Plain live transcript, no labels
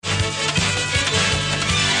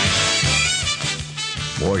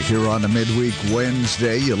Boy, here on a midweek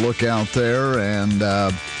Wednesday, you look out there and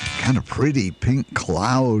kind of pretty pink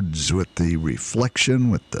clouds with the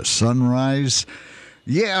reflection with the sunrise.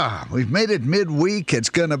 Yeah, we've made it midweek. It's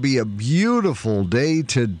going to be a beautiful day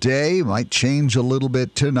today. Might change a little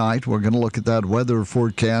bit tonight. We're going to look at that weather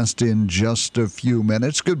forecast in just a few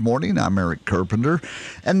minutes. Good morning. I'm Eric Carpenter,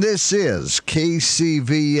 and this is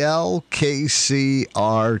KCVL KCRK.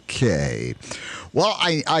 Well,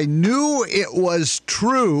 I knew it was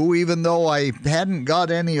true, even though I hadn't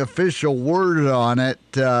got any official word on it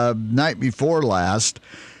night before last.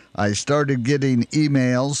 I started getting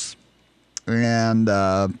emails and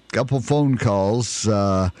a couple phone calls.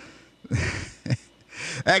 Actually,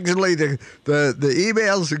 the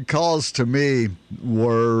emails and calls to me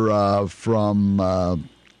were from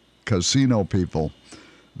casino people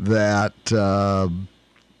that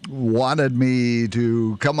wanted me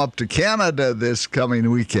to come up to Canada this coming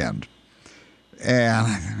weekend.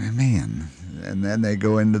 And man, and then they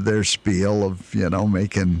go into their spiel of,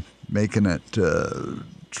 making it,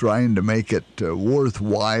 trying to make it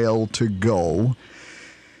worthwhile to go.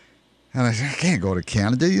 And I said, I can't go to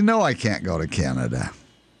Canada. You know I can't go to Canada.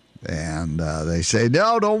 And they say,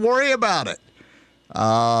 no, don't worry about it.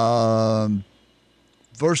 1st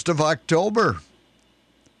of October.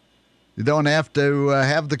 You don't have to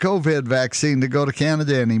have the COVID vaccine to go to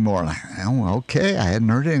Canada anymore. Oh, okay. I hadn't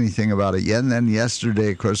heard anything about it yet. And then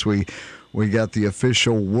yesterday, of course, we got the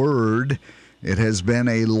official word. It has been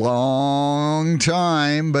a long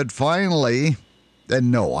time, but finally,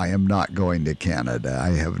 and no, I am not going to Canada. I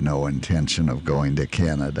have no intention of going to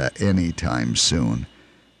Canada anytime soon.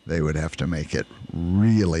 They would have to make it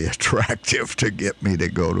really attractive to get me to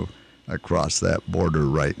go across that border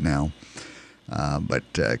right now. But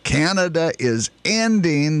Canada is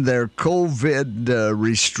ending their COVID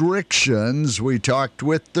restrictions. We talked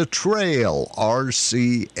with the Trail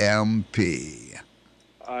RCMP.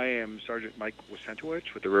 I am Sergeant Mike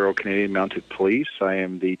Wasentowicz with the Royal Canadian Mounted Police. I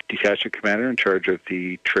am the detachment commander in charge of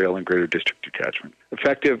the Trail and Greater District Detachment.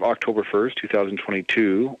 Effective October 1st,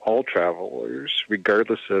 2022, all travelers,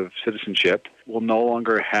 regardless of citizenship, will no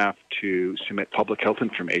longer have to submit public health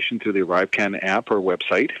information through the ArriveCan app or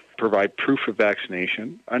website, provide proof of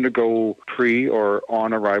vaccination, undergo pre- or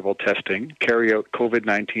on-arrival testing, carry out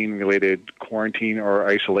COVID-19 related quarantine or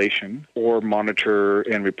isolation, or monitor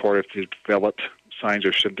and report if they've developed signs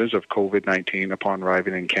or symptoms of COVID-19 upon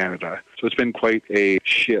arriving in Canada. So it's been quite a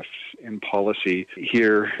shift in policy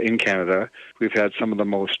here in Canada. We've had some of the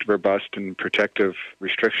most robust and protective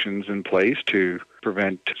restrictions in place to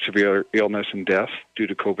prevent severe illness and death due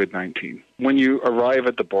to COVID-19. When you arrive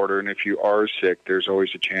at the border, and if you are sick, there's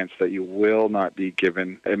always a chance that you will not be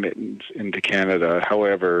given admittance into Canada.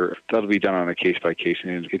 However, that'll be done on a case-by-case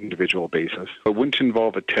and individual basis. It wouldn't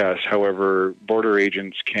involve a test. However, border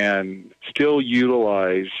agents can still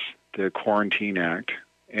utilize the Quarantine Act.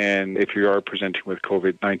 And if you are presenting with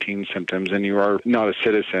COVID-19 symptoms and you are not a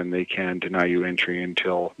citizen, they can deny you entry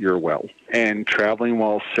until you're well. And traveling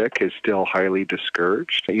while sick is still highly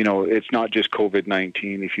discouraged. It's not just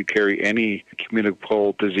COVID-19. If you carry any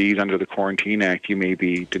communicable disease under the Quarantine Act, you may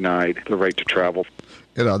be denied the right to travel.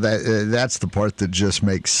 That's the part that just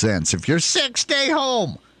makes sense. If you're sick, stay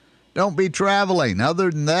home. Don't be traveling.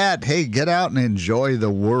 Other than that, hey, get out and enjoy the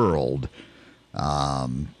world.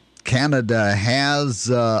 Canada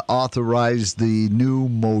has authorized the new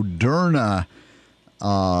Moderna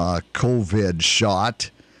COVID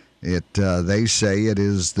shot. They say it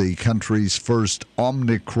is the country's first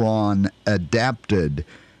Omicron-adapted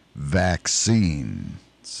vaccine.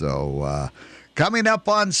 So coming up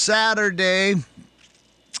on Saturday,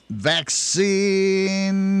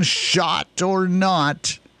 vaccine shot or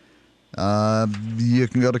not, you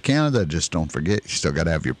can go to Canada. Just don't forget, you still got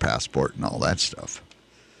to have your passport and all that stuff.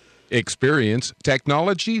 Experience,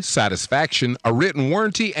 technology, satisfaction, a written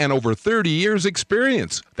warranty, and over 30 years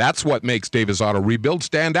experience. That's what makes Davis Auto Rebuild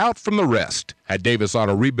stand out from the rest. At Davis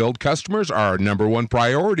Auto Rebuild, customers are our number one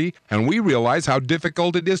priority, and we realize how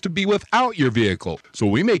difficult it is to be without your vehicle. So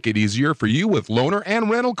we make it easier for you with loaner and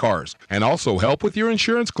rental cars, and also help with your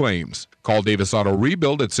insurance claims. Call Davis Auto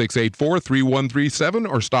Rebuild at 684-3137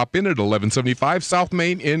 or stop in at 1175 South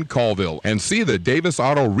Main in Colville and see the Davis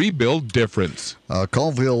Auto Rebuild difference.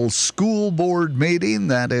 Colville School Board meeting,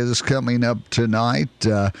 that is coming up tonight.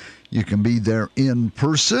 You can be there in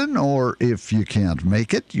person, or if you can't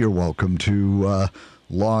make it, you're welcome to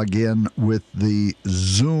log in with the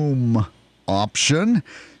Zoom option.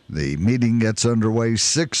 The meeting gets underway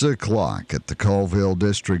 6 o'clock at the Colville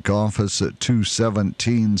District Office at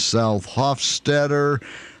 217 South Hofstetter.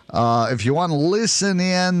 If you want to listen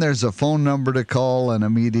in, there's a phone number to call and a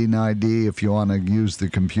meeting ID. If you want to use the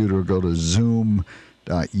computer, go to zoom.us.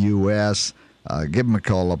 Give them a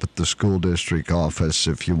call up at the school district office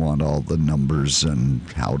if you want all the numbers and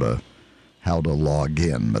how to log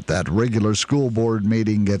in. But that regular school board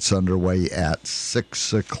meeting gets underway at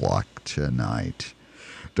 6 o'clock tonight.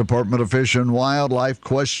 Department of Fish and Wildlife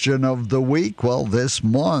question of the week. Well, this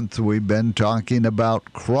month we've been talking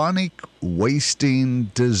about chronic wasting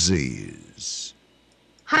disease.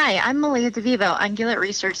 Hi, I'm Malia DeVivo, ungulate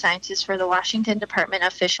research scientist for the Washington Department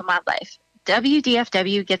of Fish and Wildlife.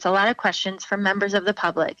 WDFW gets a lot of questions from members of the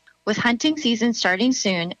public. With hunting season starting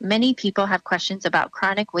soon, many people have questions about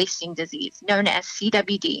chronic wasting disease, known as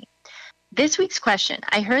CWD. This week's question: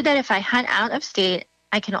 I heard that if I hunt out of state,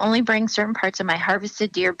 I can only bring certain parts of my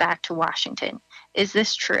harvested deer back to Washington. Is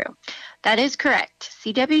this true? That is correct.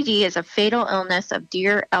 CWD is a fatal illness of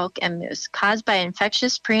deer, elk, and moose caused by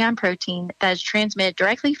infectious prion protein that is transmitted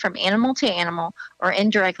directly from animal to animal or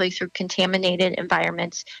indirectly through contaminated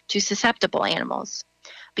environments to susceptible animals.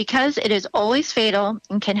 Because it is always fatal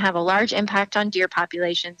and can have a large impact on deer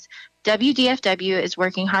populations, WDFW is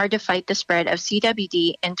working hard to fight the spread of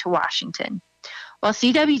CWD into Washington. While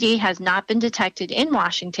CWD has not been detected in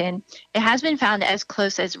Washington, it has been found as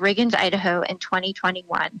close as Riggins, Idaho in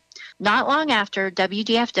 2021. Not long after,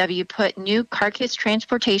 WDFW put new carcass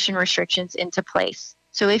transportation restrictions into place.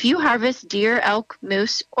 So if you harvest deer, elk,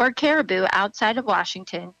 moose, or caribou outside of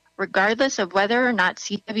Washington, regardless of whether or not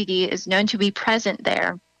CWD is known to be present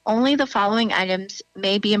there, only the following items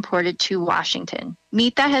may be imported to Washington.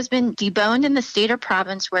 Meat that has been deboned in the state or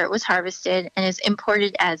province where it was harvested and is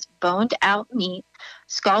imported as boned out meat,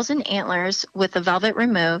 skulls and antlers with the velvet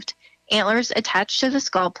removed, antlers attached to the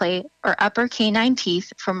skull plate or upper canine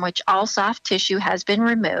teeth from which all soft tissue has been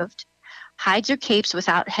removed, hides or capes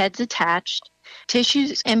without heads attached,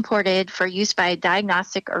 tissues imported for use by a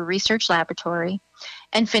diagnostic or research laboratory,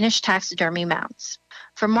 and finished taxidermy mounts.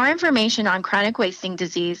 For more information on chronic wasting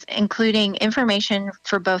disease, including information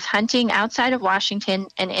for both hunting outside of Washington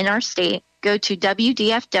and in our state, go to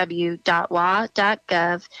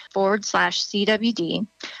wdfw.wa.gov/CWD.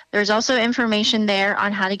 There's also information there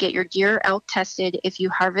on how to get your deer or elk tested if you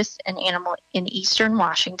harvest an animal in eastern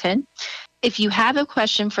Washington. If you have a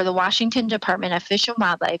question for the Washington Department of Fish and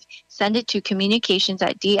Wildlife, send it to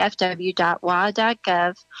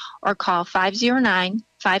communications@dfw.wa.gov or call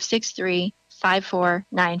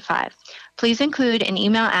 509-563-5495. Please include an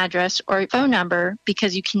email address or phone number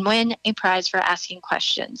because you can win a prize for asking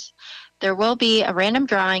questions. There will be a random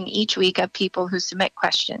drawing each week of people who submit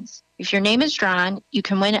questions. If your name is drawn, you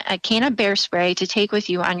can win a can of bear spray to take with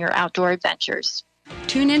you on your outdoor adventures.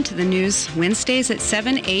 Tune in to the news Wednesdays at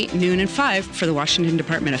 7, 8, noon, and 5 for the Washington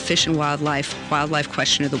Department of Fish and Wildlife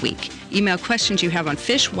Question of the Week. Email questions you have on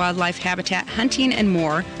fish, wildlife, habitat, hunting, and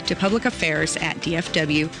more to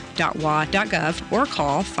publicaffairs@dfw.wa.gov or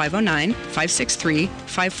call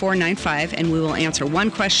 509-563-5495 and we will answer one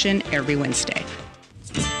question every Wednesday.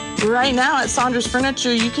 Right now at Saunders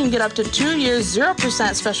Furniture, you can get up to 2 years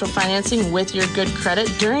 0% special financing with your good credit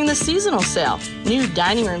during the seasonal sale. New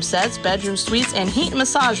dining room sets, bedroom suites, and heat and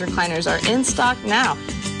massage recliners are in stock now.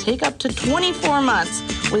 Take up to 24 months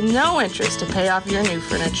with no interest to pay off your new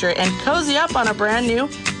furniture and cozy up on a brand new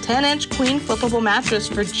 10-inch queen flippable mattress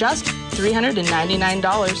for just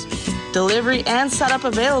 $399. Delivery and setup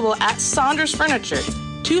available at Saunders Furniture,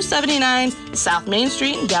 279 South Main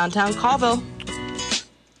Street in downtown Colville.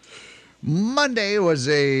 Monday was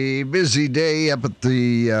a busy day up at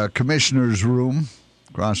the commissioner's room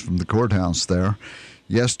across from the courthouse there.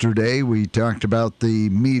 Yesterday, we talked about the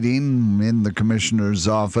meeting in the commissioner's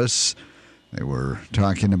office. They were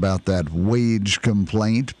talking about that wage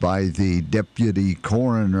complaint by the deputy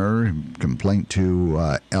coroner, complaint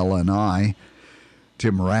to LNI.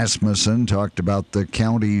 Tim Rasmussen talked about the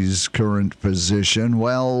county's current position.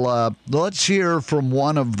 Well, let's hear from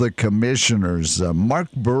one of the commissioners.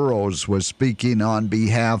 Mark Burrows was speaking on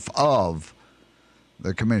behalf of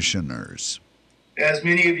the commissioners. As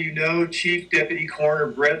many of you know, Chief Deputy Coroner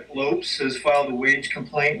Brett Lopes has filed a wage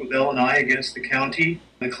complaint with LNI against the county.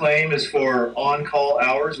 The claim is for on-call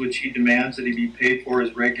hours, which he demands that he be paid for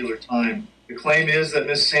his regular time. The claim is that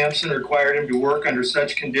Ms. Sampson required him to work under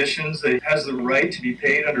such conditions that he has the right to be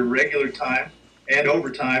paid under regular time and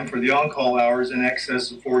overtime for the on-call hours in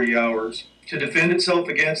excess of 40 hours. To defend itself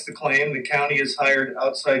against the claim, the county has hired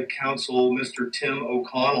outside counsel Mr. Tim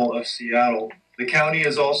O'Connell of Seattle. The county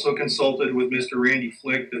has also consulted with Mr. Randy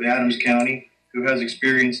Flick of Adams County, who has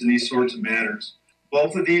experience in these sorts of matters.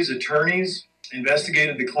 Both of these attorneys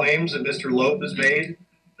investigated the claims that Mr. Lope has made,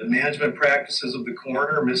 the management practices of the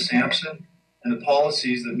coroner, Ms. Sampson, and the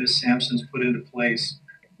policies that Ms. Sampson's put into place.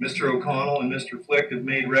 Mr. O'Connell and Mr. Flick have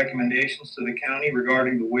made recommendations to the county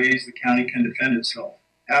regarding the ways the county can defend itself.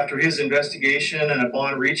 After his investigation and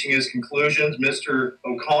upon reaching his conclusions, Mr.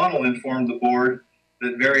 O'Connell informed the board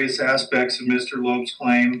that various aspects of Mr. Loeb's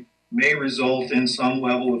claim may result in some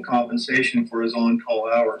level of compensation for his on-call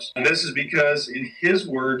hours. And this is because, in his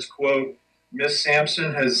words, quote, Ms.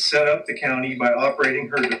 Sampson has set up the county by operating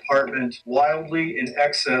her department wildly in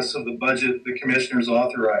excess of the budget the commissioners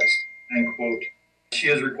authorized, end quote. She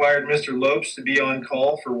has required Mr. Lopes to be on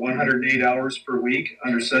call for 108 hours per week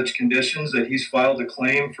under such conditions that he's filed a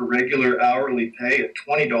claim for regular hourly pay at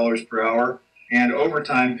 $20 per hour and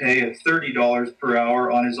overtime pay at $30 per hour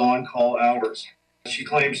on his on-call hours. She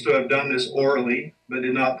claims to have done this orally, but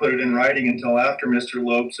did not put it in writing until after Mr.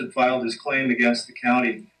 Lopes had filed his claim against the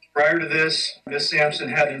county. Prior to this, Ms. Sampson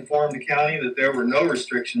had informed the county that there were no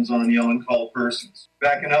restrictions on the on-call persons.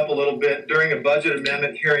 Backing up a little bit, during a budget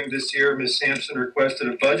amendment hearing this year, Ms. Sampson requested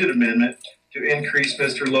a budget amendment to increase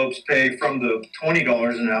Mr. Lopes' pay from the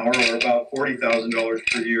 $20 an hour, or about $40,000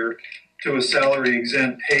 per year, to a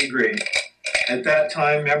salary-exempt pay grade. At that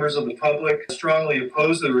time, members of the public strongly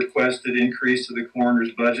opposed the requested increase to the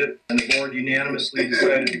coroner's budget, and the board unanimously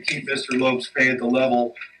decided to keep Mr. Lopes' pay at the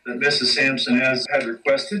level that Mrs. Sampson had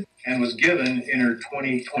requested and was given in her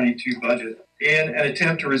 2022 budget. In an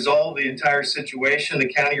attempt to resolve the entire situation,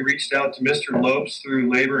 the county reached out to Mr. Lopes through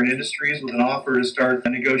Labor and Industries with an offer to start a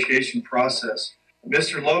negotiation process.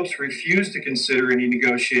 Mr. Lopes refused to consider any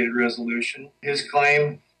negotiated resolution. His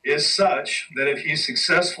claim is such that if he's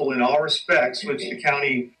successful in all respects, which the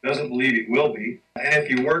county doesn't believe he will be, and if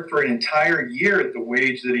he worked for an entire year at the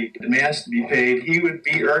wage that he demands to be paid, he would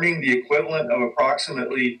be earning the equivalent of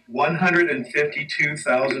approximately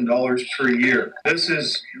 $152,000 per year. This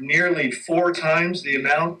is nearly 4 times the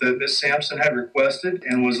amount that Ms. Sampson had requested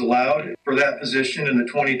and was allowed for that position in the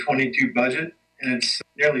 2022 budget. And it's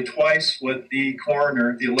nearly twice what the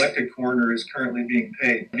coroner, the elected coroner, is currently being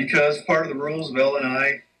paid. Because part of the rules of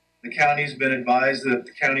L&I, the county's been advised that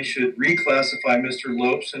the county should reclassify Mr.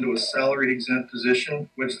 Lopes into a salaried exempt position,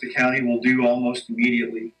 which the county will do almost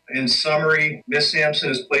immediately. In summary, Ms. Sampson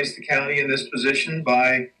has placed the county in this position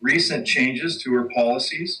by recent changes to her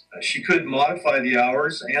policies. She could modify the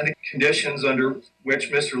hours and the conditions under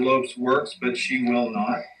which Mr. Lopes works, but she will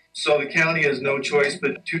not. So the county has no choice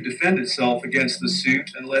but to defend itself against the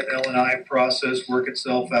suit and let L&I process work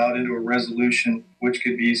itself out into a resolution, which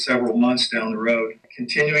could be several months down the road.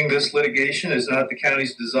 Continuing this litigation is not the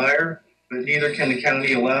county's desire, but neither can the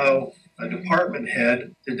county allow a department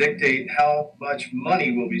head to dictate how much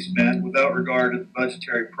money will be spent without regard to the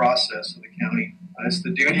budgetary process of the county. It's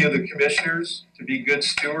the duty of the commissioners to be good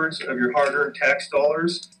stewards of your hard-earned tax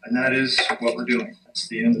dollars, and that is what we're doing. That's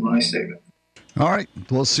the end of my statement. All right,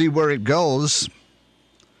 we'll see where it goes.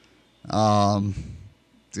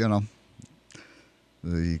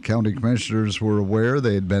 The county commissioners were aware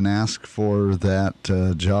they had been asked for that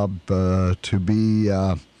job to be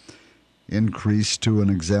increased to an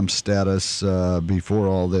exempt status before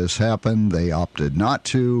all this happened. They opted not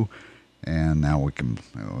to, and now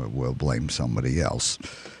we'll blame somebody else.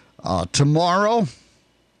 Tomorrow,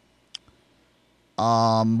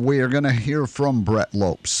 we are going to hear from Brett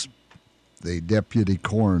Lopes, the deputy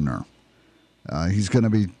coroner. He's going to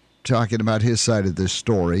be talking about his side of this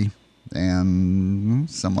story, and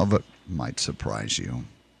some of it might surprise you.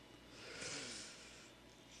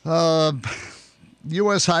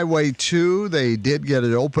 U.S. Highway 2, they did get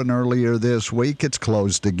it open earlier this week. It's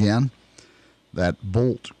closed again. That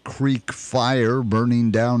Bolt Creek fire burning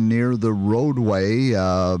down near the roadway.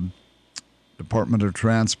 Department of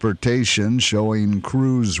Transportation showing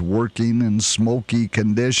crews working in smoky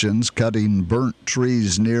conditions, cutting burnt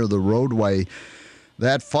trees near the roadway.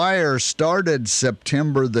 That fire started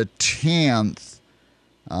September the 10th.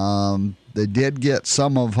 They did get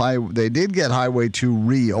Highway 2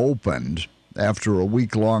 reopened after a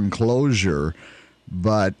week-long closure,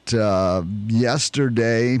 but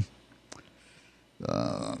yesterday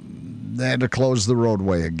they had to close the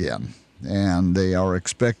roadway again. And they are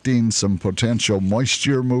expecting some potential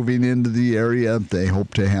moisture moving into the area. They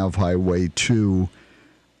hope to have Highway 2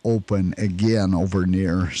 open again over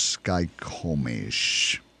near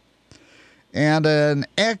Skycomish. And an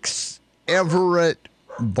ex-Everett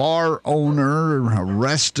bar owner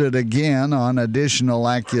arrested again on additional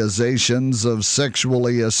accusations of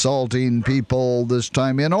sexually assaulting people, this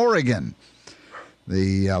time in Oregon.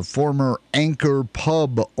 The former Anchor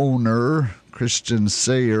Pub owner, Christian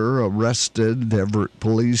Sayer, arrested. Everett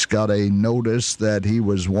police got a notice that he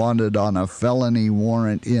was wanted on a felony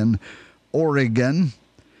warrant in Oregon.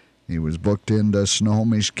 He was booked into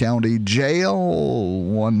Snohomish County Jail,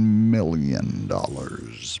 $1 million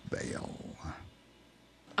bail.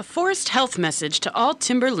 A forest health message to all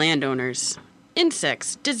timber landowners.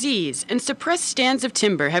 Insects, disease, and suppressed stands of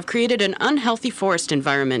timber have created an unhealthy forest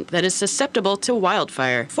environment that is susceptible to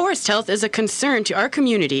wildfire. Forest health is a concern to our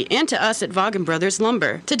community and to us at Vaughan Brothers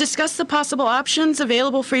Lumber. To discuss the possible options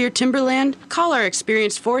available for your timberland, call our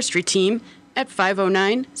experienced forestry team at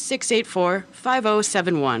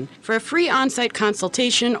 509-684-5071 for a free on-site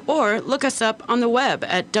consultation, or look us up on the web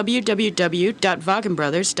at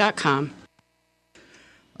www.vaughanbrothers.com.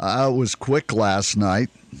 It was quick last night.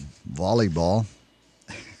 Volleyball.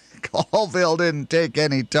 Colville didn't take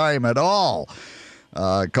any time at all.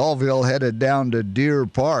 Colville headed down to Deer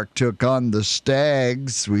Park, took on the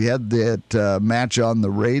Stags. We had that match on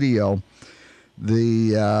the radio.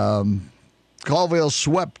 The Colville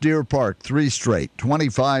swept Deer Park 3 straight,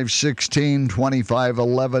 25-16,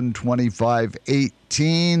 25-11,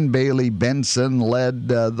 25-18. Bailey Benson led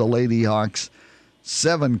the Lady Hawks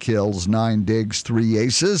 7 kills, 9 digs, 3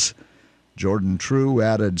 aces. Jordan True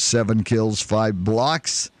added 7 kills, 5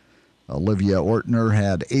 blocks. Olivia Ortner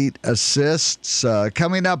had 8 assists.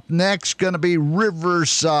 Coming up next, going to be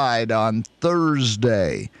Riverside on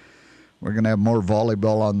Thursday. We're going to have more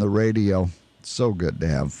volleyball on the radio. It's so good to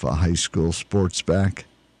have high school sports back.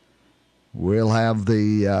 We'll have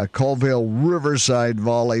the Colville Riverside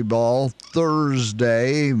volleyball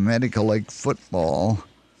Thursday, Medical Lake football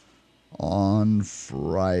on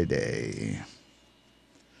Friday.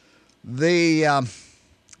 The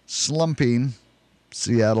slumping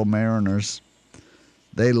Seattle Mariners,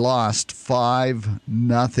 they lost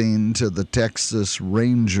 5-0 to the Texas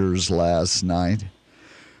Rangers last night.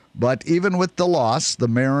 But even with the loss, the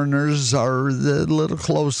Mariners are a little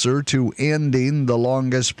closer to ending the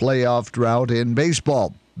longest playoff drought in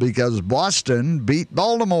baseball, because Boston beat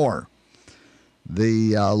Baltimore.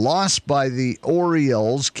 The loss by the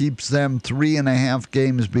Orioles keeps them 3.5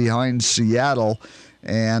 games behind Seattle,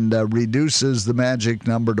 and reduces the magic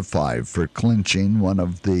number to 5 for clinching one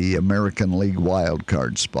of the American League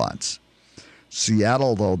wildcard spots.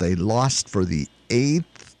 Seattle, though, they lost for the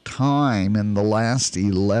 8th time in the last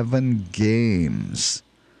 11 games,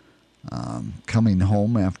 coming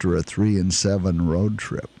home after a 3-7 road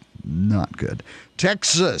trip. Not good.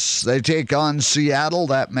 Texas, they take on Seattle.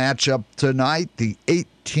 That matchup tonight, the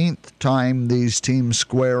 18th time these teams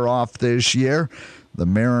square off this year. The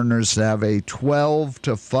Mariners have a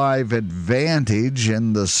 12-5 advantage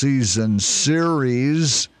in the season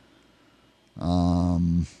series.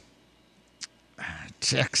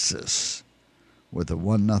 Texas with a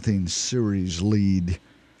 1-0 series lead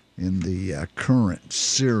in the current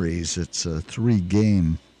series. It's a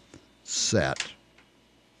 3-game set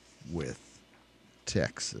with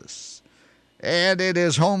Texas. And it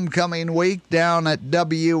is homecoming week down at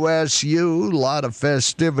WSU. A lot of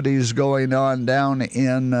festivities going on down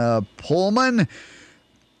in Pullman.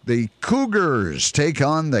 The Cougars take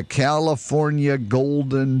on the California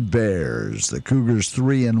Golden Bears. The Cougars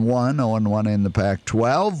 3-1, 0-1 in the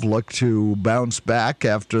Pac-12. Look to bounce back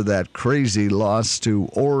after that crazy loss to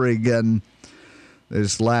Oregon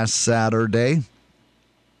this last Saturday.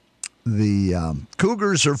 The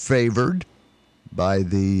Cougars are favored by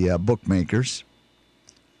the bookmakers.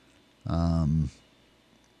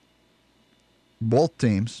 Both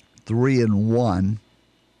teams 3-1,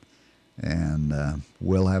 and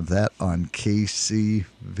we'll have that on KCVL.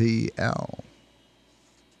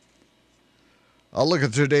 I'll look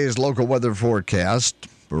at today's local weather forecast,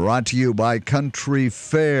 brought to you by Country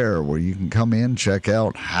Fair, where you can come in, check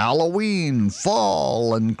out Halloween,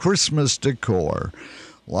 fall, and Christmas decor.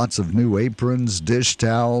 Lots of new aprons, dish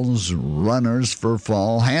towels, runners for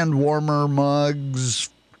fall, hand warmer mugs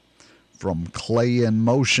from Clay in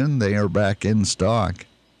Motion. They are back in stock.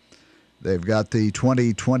 They've got the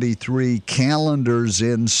 2023 calendars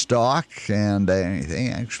in stock, and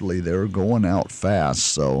they're going out fast.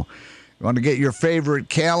 So you want to get your favorite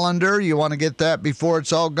calendar, you want to get that before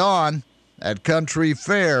it's all gone at Country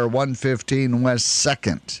Fair, 115 West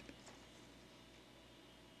 2nd.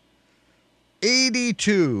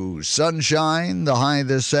 82 sunshine, the high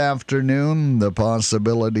this afternoon. The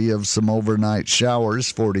possibility of some overnight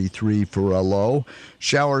showers, 43 for a low.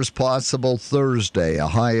 Showers possible Thursday, a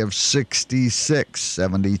high of 66,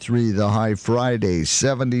 73 the high Friday,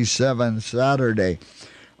 77 Saturday.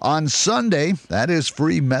 On Sunday, that is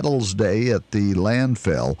Free Metals Day at the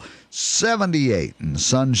landfill, 78 and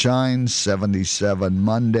sunshine, 77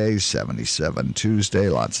 Monday, 77 Tuesday,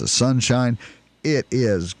 lots of sunshine. It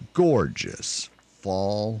is gorgeous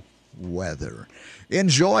fall weather.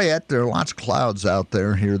 Enjoy it. There are lots of clouds out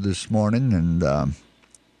there here this morning, and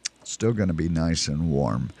Still going to be nice and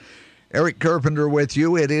warm. Eric Carpenter with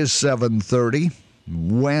you. It is 7:30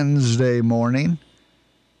 Wednesday morning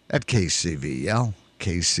at KCVL,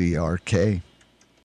 KCRK.